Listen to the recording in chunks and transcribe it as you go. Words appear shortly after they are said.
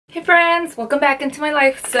Hey friends, welcome back into my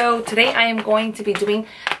life. So today I am going to be doing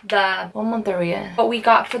what month are we in? What we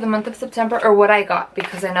got for the month of September, or what I got,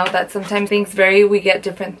 because I know that sometimes things vary. We get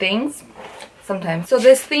different things sometimes. So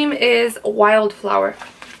this theme is wildflower.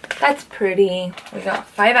 That's pretty. We got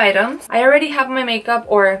 5 items. I already have my makeup,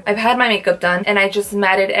 or I've had my makeup done, and I just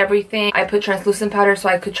matted everything. I put translucent powder so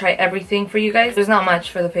I could try everything for you guys. There's not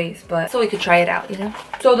much for the face, but so we could try it out, you know?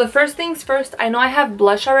 So the first things first, I know I have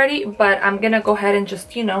blush already, but I'm gonna go ahead and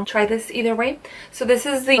just, you know, try this either way. So this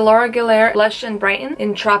is the Gellar Blush and Brighten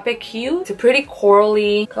in Tropic Hue. It's a pretty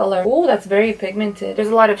corally color. Oh, that's very pigmented. There's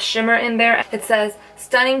a lot of shimmer in there. It says,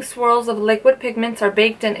 stunning swirls of liquid pigments are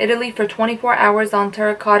baked in Italy for 24 hours on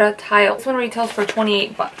terracotta tile. This one retails for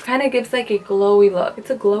 28 bucks. Kind of gives like a glowy look. It's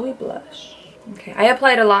a glowy blush. Okay, I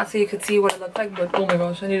applied a lot so you could see what it looked like, but oh my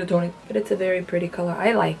gosh, I need to tone it. But it's a very pretty color.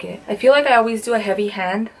 I like it. I feel like I always do a heavy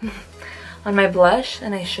hand on my blush,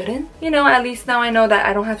 and I shouldn't. You know, at least now I know that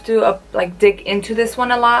I don't have to like dig into this one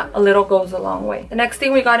a lot. A little goes a long way. The next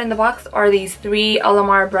thing we got in the box are these 3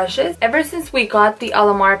 Alamar brushes. Ever since we got the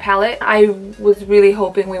Alamar palette, I was really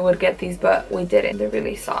hoping we would get these, but we didn't. They're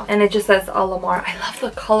really soft. And it just says Alamar. I love the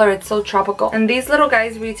color. It's so tropical. And these little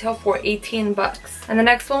guys retail for 18 bucks. And the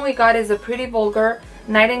next one we got is a pretty Vulgar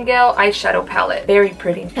Nightingale eyeshadow palette. Very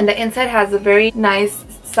pretty. And the inside has a very nice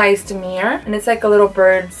sized mirror, and it's like a little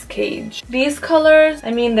bird's cage. These colors,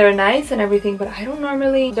 I mean, they're nice and everything, but I don't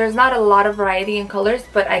normally, there's not a lot of variety in colors,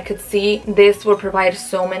 but I could see this would provide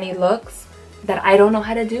so many looks that I don't know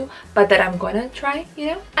how to do, but that I'm gonna try, you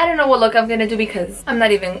know? I don't know what look I'm gonna do because I'm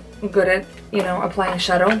not even good at, you know, applying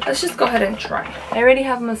shadow. Let's just go ahead and try. I already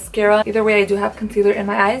have mascara. Either way, I do have concealer in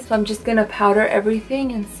my eyes, so I'm just gonna powder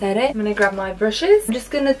everything and set it. I'm gonna grab my brushes. I'm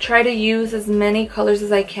just gonna try to use as many colors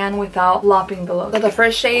as I can without lopping the look. So the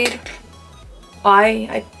first shade,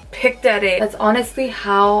 I picked at it. That's honestly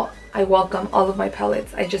how I welcome all of my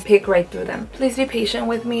palettes. I just pick right through them. Please be patient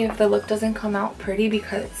with me if the look doesn't come out pretty,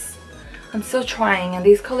 because I'm still trying, and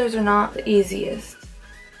these colors are not the easiest.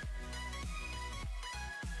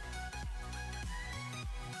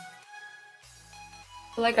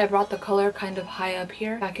 I feel like I brought the color kind of high up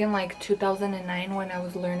here. Back in like 2009 when I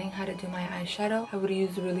was learning how to do my eyeshadow, I would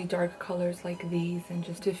use really dark colors like these and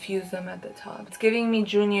just diffuse them at the top. It's giving me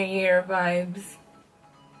junior year vibes.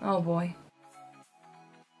 Oh boy.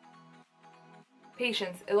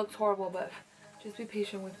 Patience. It looks horrible, but just be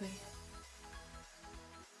patient with me.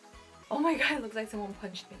 Oh my god, it looks like someone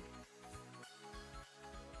punched me.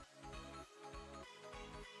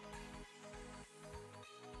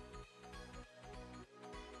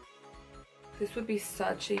 This would be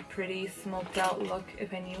such a pretty smoked out look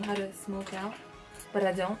if I knew how to smoke out, but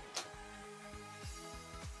I don't.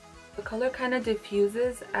 The color kind of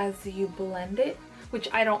diffuses as you blend it, which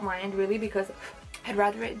I don't mind really, because I'd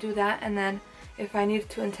rather it do that, and then if I need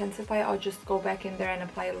to intensify, I'll just go back in there and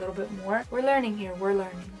apply a little bit more. We're learning here, we're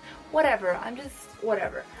learning. Whatever,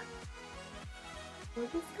 whatever. We're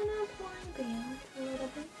just gonna apply down a little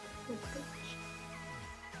bit.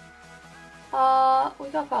 We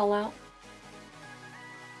got fallout.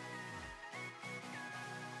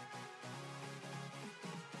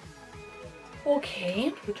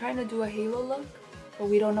 Okay, we're trying to do a halo look, but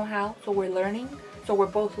we don't know how, so we're learning. So we're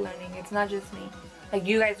both learning, it's not just me. Like,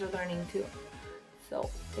 you guys are learning too. So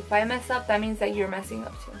if I mess up, that means that you're messing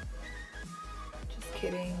up too. Just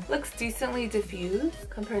kidding. Looks decently diffused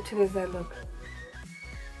compared to this I look.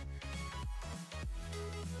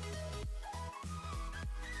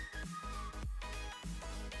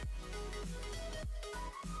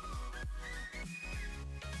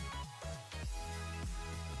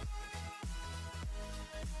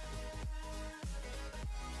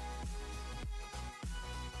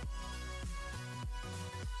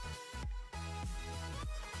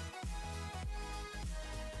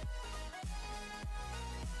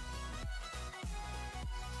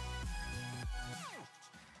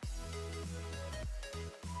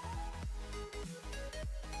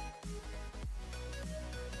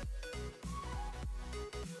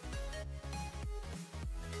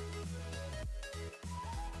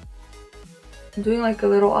 I'm doing like a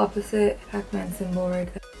little opposite Pac-Man symbol right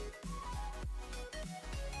there.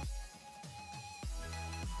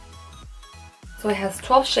 So it has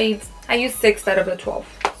 12 shades. I used 6 out of the 12,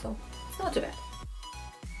 so it's not too bad.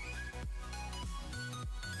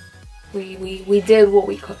 We did what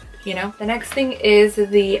we could, you know? The next thing is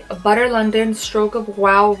the Butter London Stroke of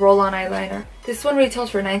Wow Roll-On Eyeliner. This one retails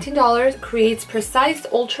for $19. Creates precise,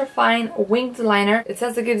 ultra-fine winged liner. It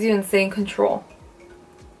says it gives you insane control.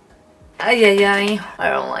 Ay. I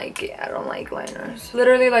don't like it. I don't like liners.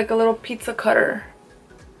 Literally like a little pizza cutter.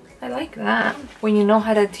 I like that when you know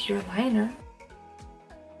how to do your liner.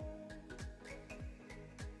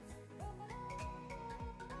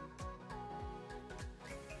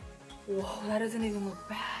 Whoa, that doesn't even look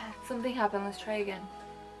bad. Something happened. Let's try again.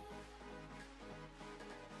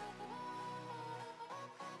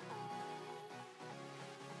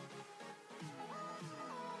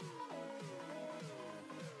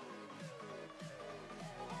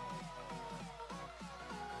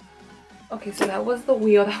 Okay, so that was the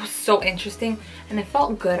wheel. That was so interesting and it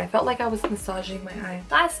felt good. I felt like I was massaging my eye.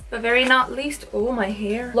 Last but very not least, oh, my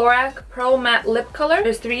hair. Lorac Pro Matte Lip Color.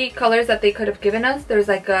 There's 3 colors that they could have given us. There's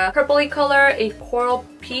like a purpley color, a coral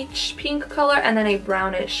peach pink color, and then a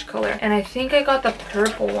brownish color. And I think I got the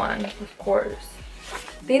purple one, of course.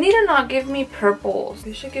 They need to not give me purples.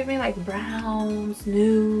 They should give me like browns,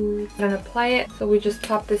 nudes. And apply it. So we just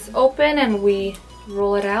pop this open and we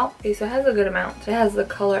roll it out. Okay, so it has a good amount. It has the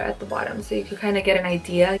color at the bottom, so you can kind of get an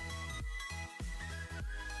idea.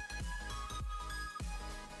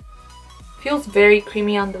 Feels very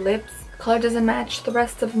creamy on the lips. The color doesn't match the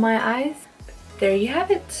rest of my eyes. There you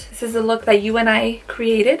have it. This is a look that you and I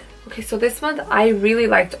created. Okay, so this month I really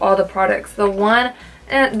liked all the products. The one,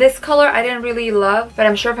 this color I didn't really love, but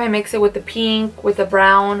I'm sure if I mix it with the pink, with the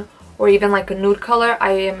brown, or even like a nude color,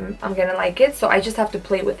 I'm gonna like it. So I just have to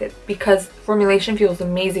play with it because formulation feels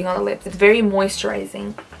amazing on the lips. It's very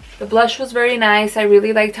moisturizing. The blush was very nice. I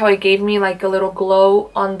really liked how it gave me like a little glow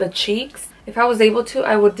on the cheeks. If I was able to,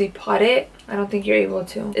 I would depot it. I don't think you're able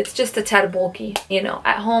to. It's just a tad bulky. You know,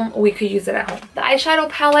 at home, we could use it at home. The eyeshadow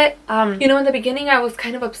palette, you know, in the beginning, I was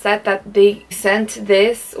kind of upset that they sent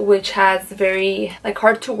this, which has very like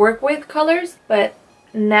hard to work with colors, but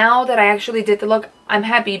now that I actually did the look, I'm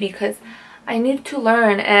happy because I need to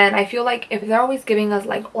learn, and I feel like if they're always giving us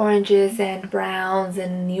like oranges and browns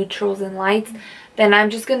and neutrals and lights, then I'm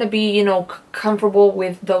just gonna be, you know, comfortable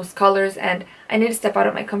with those colors, and I need to step out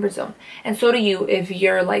of my comfort zone. And so do you if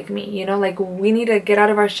you're like me, you know, like we need to get out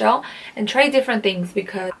of our shell and try different things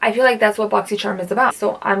because I feel like that's what BoxyCharm is about.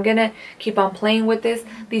 So I'm gonna keep on playing with this.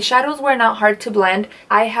 These shadows were not hard to blend.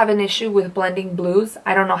 I have an issue with blending blues.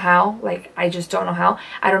 I don't know how, like I just don't know how.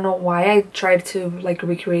 I don't know why I tried to like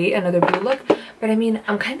recreate another blue look, but I mean,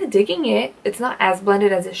 I'm kind of digging it. It's not as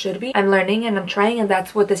blended as it should be. I'm learning and I'm trying, and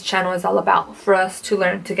that's what this channel is all about, for us to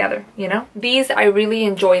learn together, you know? These I really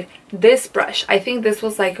enjoyed. This brush, I think this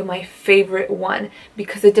was like my favorite one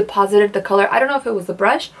because it deposited the color. I don't know if it was the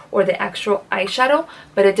brush or the actual eyeshadow,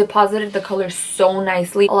 but it deposited the color so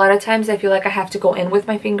nicely. A lot of times I feel like I have to go in with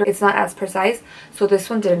my finger. It's not as precise. So this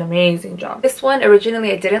one did an amazing job. This one,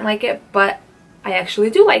 originally I didn't like it, but I actually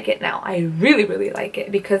do like it now. I really, really like it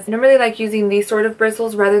because I don't really like using these sort of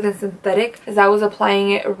bristles rather than synthetic, as I was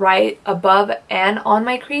applying it right above and on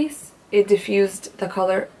my crease. It diffused the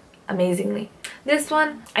color amazingly. This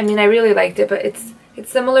one, I mean, I really liked it, but it's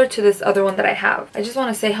similar to this other one that I have. I just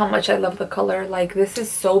want to say how much I love the color. Like, this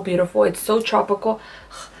is so beautiful. It's so tropical.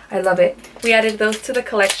 I love it. We added those to the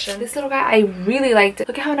collection. This little guy, I really liked it.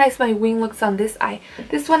 Look at how nice my wing looks on this eye.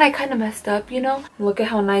 This one I kind of messed up, you know? Look at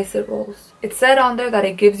how nice it rolls. It said on there that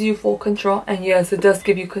it gives you full control, and yes, it does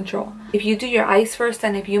give you control. If you do your eyes first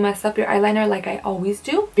and if you mess up your eyeliner like I always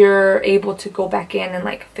do, you're able to go back in and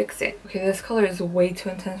like fix it. Okay, this color is way too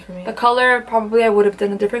intense for me. The color, probably I would have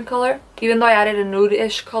done a different color, even though I added a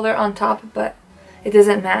nude-ish color on top, but it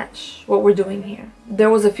doesn't match what we're doing here.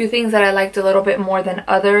 There was a few things that I liked a little bit more than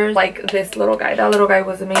others, like this little guy. That little guy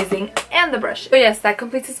was amazing, and the brush. So yes, that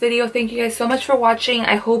completes this video. Thank you guys so much for watching.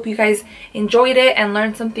 I hope you guys enjoyed it and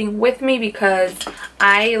learned something with me because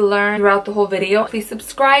I learned throughout the whole video. Please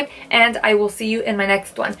subscribe, and I will see you in my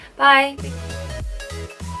next one. Bye!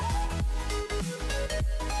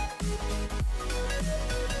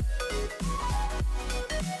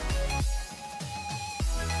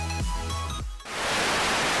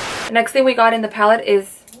 The next thing we got in the palette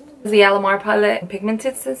is the Alamar palette.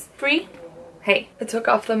 Pigmented says free. Hey, I took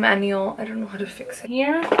off the manual. I don't know how to fix it.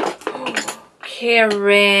 Here. Oh,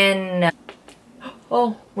 Karen.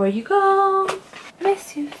 Oh, where you go?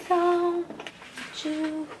 Miss you so.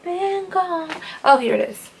 You've been gone. Oh, here it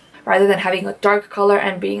is. Rather than having a dark color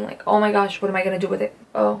and being like, oh my gosh, what am I going to do with it?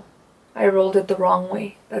 Oh, I rolled it the wrong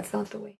way. That's not the way.